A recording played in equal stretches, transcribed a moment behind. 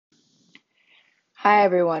Hi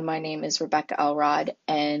everyone, my name is Rebecca Elrod,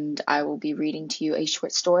 and I will be reading to you a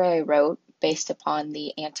short story I wrote based upon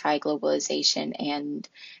the anti-globalization and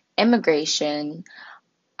immigration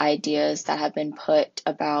ideas that have been put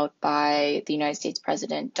about by the United States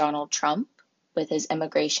President Donald Trump with his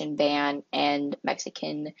immigration ban and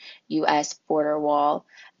Mexican-US border wall,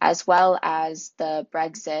 as well as the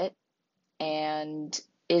Brexit and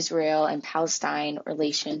Israel and Palestine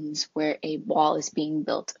relations where a wall is being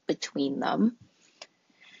built between them.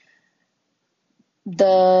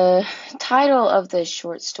 The title of this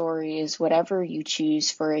short story is whatever you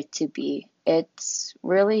choose for it to be. It's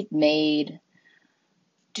really made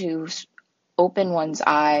to open one's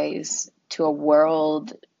eyes to a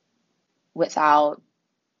world without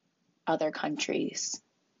other countries,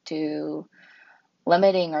 to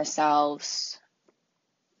limiting ourselves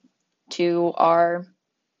to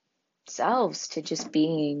ourselves, to just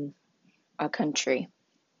being a country.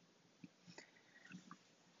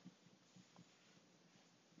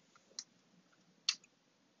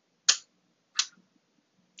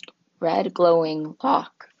 Red glowing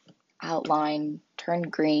lock outline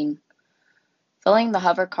turned green, filling the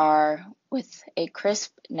hover car with a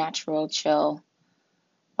crisp natural chill,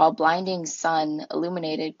 while blinding sun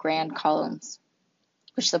illuminated grand columns,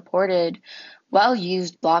 which supported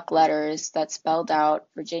well-used block letters that spelled out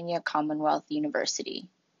Virginia Commonwealth University.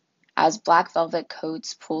 As black velvet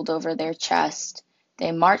coats pulled over their chest,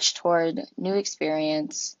 they marched toward new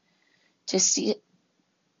experience to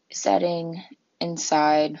setting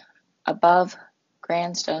inside, above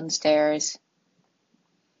grand stone stairs.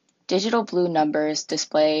 Digital blue numbers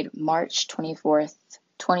displayed March 24th,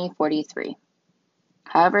 2043.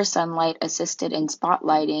 However, sunlight assisted in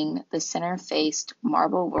spotlighting the center-faced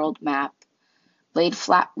marble world map, laid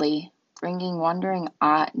flatly, bringing wondering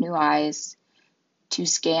new eyes to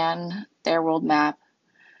scan their world map,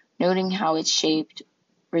 noting how its shape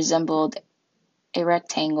resembled a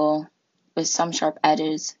rectangle with some sharp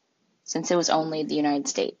edges, since it was only the United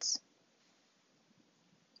States.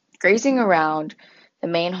 Grazing around the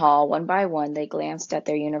main hall, one by one, they glanced at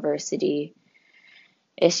their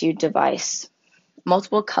university-issued device.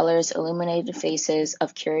 Multiple colors illuminated faces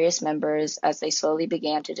of curious members as they slowly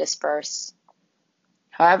began to disperse.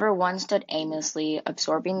 However, one stood aimlessly,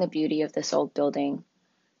 absorbing the beauty of this old building.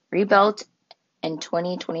 Rebuilt in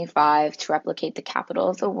 2025 to replicate the capital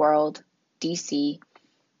of the world, D.C.,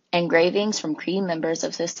 engravings from key members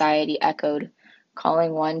of society echoed,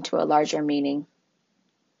 calling one to a larger meaning.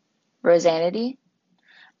 Rosanity?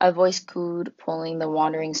 A voice cooed, pulling the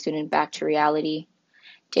wandering student back to reality.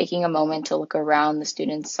 Taking a moment to look around, the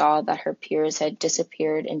student saw that her peers had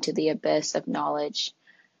disappeared into the abyss of knowledge.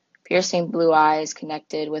 Piercing blue eyes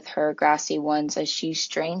connected with her grassy ones as she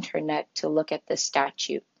strained her neck to look at the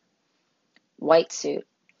statue. White Suit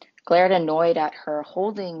glared annoyed at her,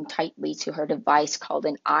 holding tightly to her device called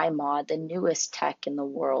an iMod, the newest tech in the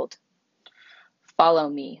world. Follow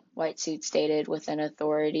me, White Suit stated with an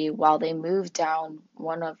authority while they moved down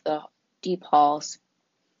one of the deep halls,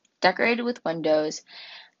 decorated with windows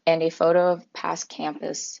and a photo of past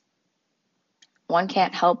campus. One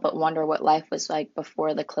can't help but wonder what life was like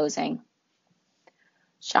before the closing.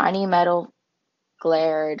 Shiny metal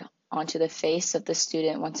glared onto the face of the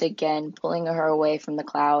student once again, pulling her away from the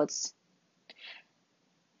clouds.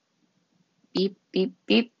 Beep, beep,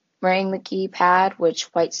 beep, rang the keypad,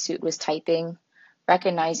 which White Suit was typing,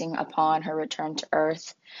 recognizing upon her return to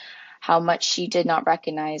Earth how much she did not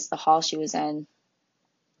recognize the hall she was in.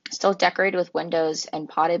 Still decorated with windows and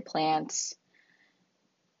potted plants,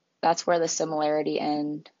 that's where the similarity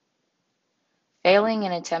ended. Failing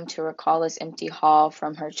an attempt to recall this empty hall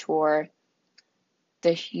from her tour,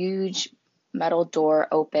 the huge metal door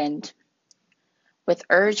opened. With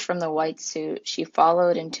urge from the White Suit, she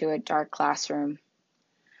followed into a dark classroom.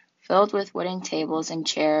 Filled with wooden tables and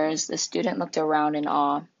chairs, the student looked around in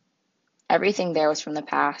awe. Everything there was from the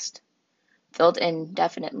past, filled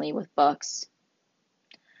indefinitely with books.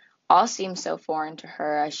 All seemed so foreign to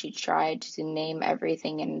her as she tried to name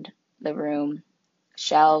everything in the room.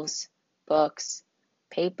 Shelves, books,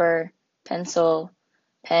 paper, pencil,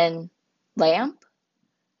 pen, lamp?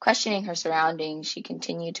 Questioning her surroundings, she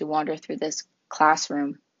continued to wander through this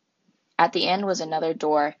classroom. At the end was another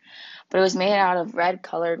door, but it was made out of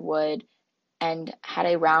red-colored wood and had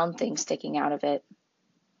a round thing sticking out of it.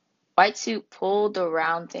 White Suit pulled the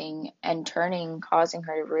round thing and turning, causing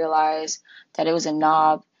her to realize that it was a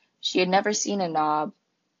knob. She had never seen a knob,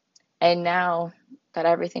 and now that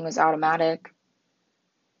everything was automatic.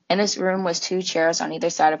 In this room was two chairs on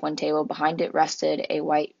either side of one table. Behind it rested a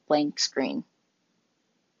white blank screen.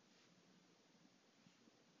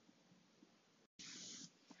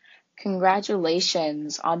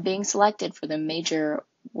 Congratulations on being selected for the major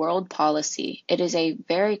world policy. It is a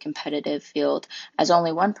very competitive field, as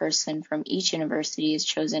only one person from each university is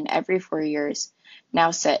chosen every 4 years. Now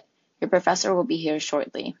sit. Your professor will be here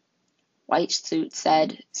shortly. White Suit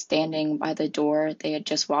said, standing by the door they had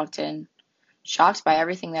just walked in. Shocked by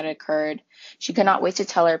everything that had occurred, she could not wait to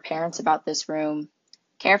tell her parents about this room.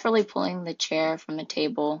 Carefully pulling the chair from the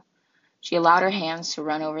table, she allowed her hands to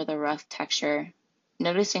run over the rough texture.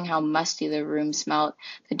 Noticing how musty the room smelt,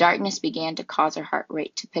 the darkness began to cause her heart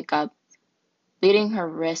rate to pick up, leading her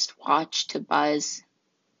wrist watch to buzz.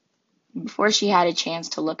 Before she had a chance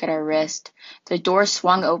to look at her wrist, the door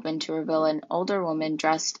swung open to reveal an older woman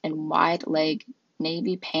dressed in wide-leg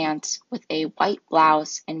navy pants with a white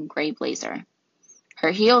blouse and gray blazer. Her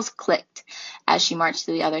heels clicked as she marched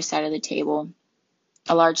to the other side of the table.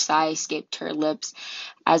 A large sigh escaped her lips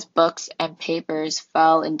as books and papers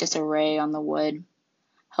fell in disarray on the wood.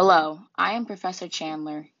 "Hello, I am Professor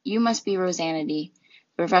Chandler. You must be Rosanity,"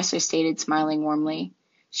 the professor stated, smiling warmly.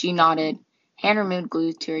 She nodded, hand remained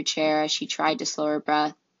glued to her chair as she tried to slow her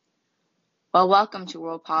breath. "Well, welcome to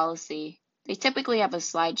World Policy. They typically have a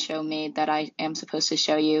slideshow made that I am supposed to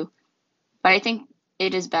show you, but I think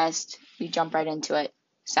it is best we jump right into it.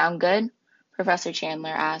 Sound good?" Professor Chandler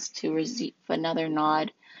asked to receive another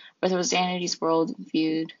nod, with Rosanity's world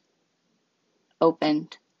viewed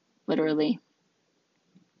opened, literally.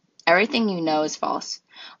 "Everything you know is false.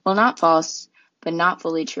 Well, not false, but not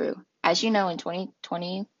fully true. As you know, in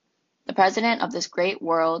 2020, the president of this great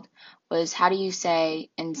world was, how do you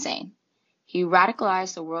say, insane. He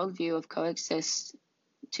radicalized the worldview of coexist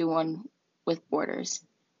to one with borders,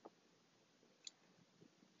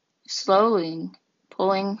 slowly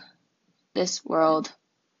pulling this world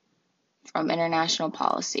from international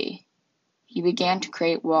policy. He began to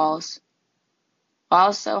create walls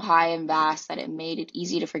so high and vast that it made it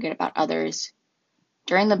easy to forget about others.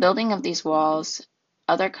 During the building of these walls,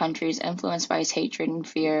 other countries, influenced by his hatred and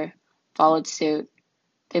fear, followed suit.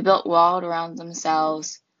 They built walls around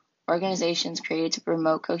themselves. Organizations created to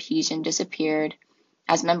promote cohesion disappeared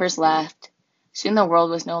as members left. Soon the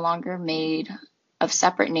world was no longer made of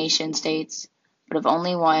separate nation-states, but of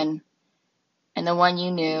only one, and the one you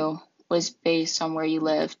knew was based on where you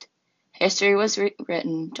lived. History was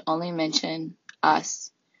written to only mention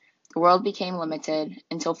us. The world became limited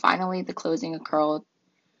until finally the closing occurred.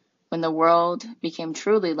 When the world became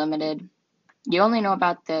truly limited, you only know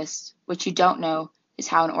about this. What you don't know is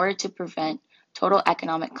how, in order to prevent total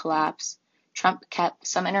economic collapse, Trump kept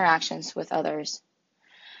some interactions with others.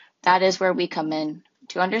 That is where we come in,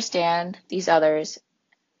 to understand these others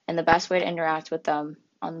and the best way to interact with them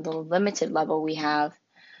on the limited level we have.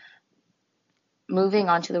 Moving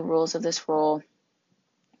on to the rules of this role.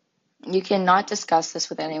 You cannot discuss this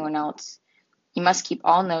with anyone else. You must keep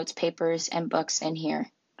all notes, papers, and books in here.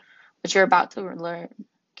 What you're about to learn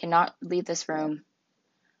cannot leave this room.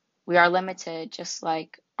 We are limited, just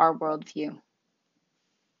like our worldview.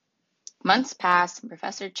 Months passed, and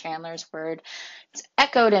Professor Chandler's words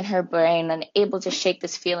echoed in her brain, unable to shake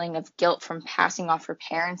this feeling of guilt from passing off her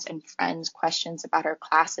parents' and friends' questions about her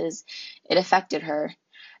classes. It affected her.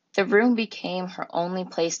 The room became her only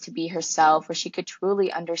place to be herself, where she could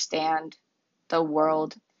truly understand the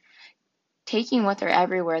world. Taking with her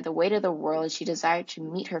everywhere the weight of the world, she desired to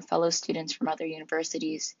meet her fellow students from other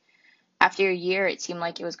universities. After a year, it seemed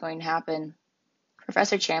like it was going to happen.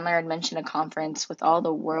 Professor Chandler had mentioned a conference with all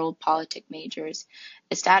the world politic majors.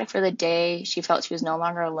 Ecstatic for the day, she felt she was no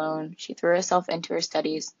longer alone. She threw herself into her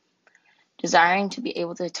studies, desiring to be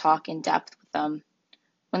able to talk in depth with them.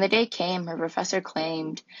 When the day came, her professor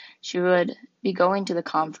claimed she would be going to the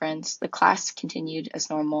conference. The class continued as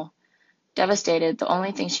normal. Devastated, the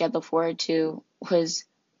only thing she had looked forward to was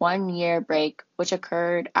 1 year break, which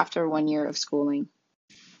occurred after 1 year of schooling.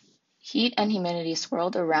 Heat and humidity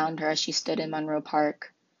swirled around her as she stood in Monroe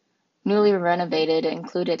Park. Newly renovated, it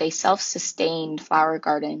included a self-sustained flower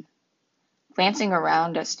garden. Glancing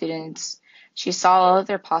around at students, she saw all of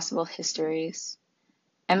their possible histories.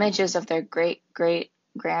 Images of their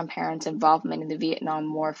great-great-grandparents' involvement in the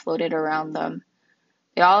Vietnam War floated around them.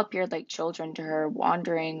 They all appeared like children to her,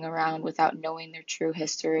 wandering around without knowing their true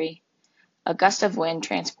history. A gust of wind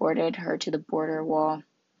transported her to the border wall.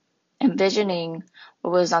 Envisioning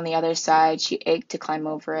what was on the other side, she ached to climb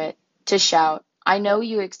over it, to shout, "I know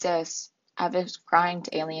you exist," as if crying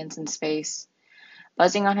to aliens in space.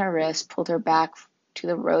 Buzzing on her wrist pulled her back to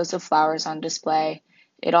the rows of flowers on display.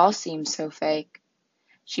 It all seemed so fake.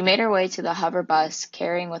 She made her way to the hover bus,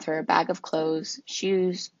 carrying with her a bag of clothes,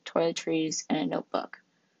 shoes, toiletries, and a notebook.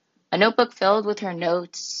 A notebook filled with her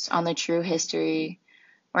notes on the true history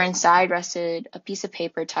where inside rested a piece of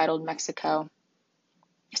paper titled Mexico.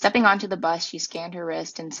 Stepping onto the bus, she scanned her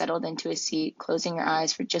wrist and settled into a seat. Closing her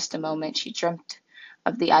eyes for just a moment, she dreamt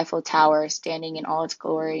of the Eiffel Tower standing in all its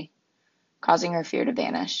glory, causing her fear to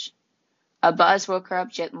vanish. A buzz woke her up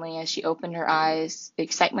gently as she opened her eyes. The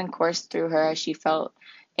excitement coursed through her as she felt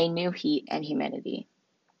a new heat and humidity.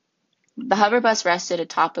 The hover bus rested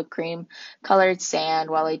atop of cream-colored sand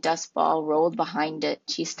while a dust ball rolled behind it.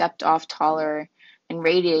 She stepped off taller and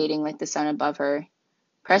radiating like the sun above her.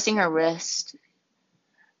 Pressing her wrist,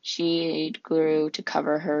 she grew to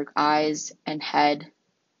cover her eyes and head.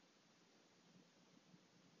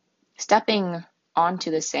 Stepping onto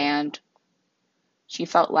the sand, she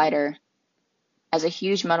felt lighter as a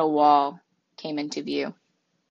huge metal wall came into view.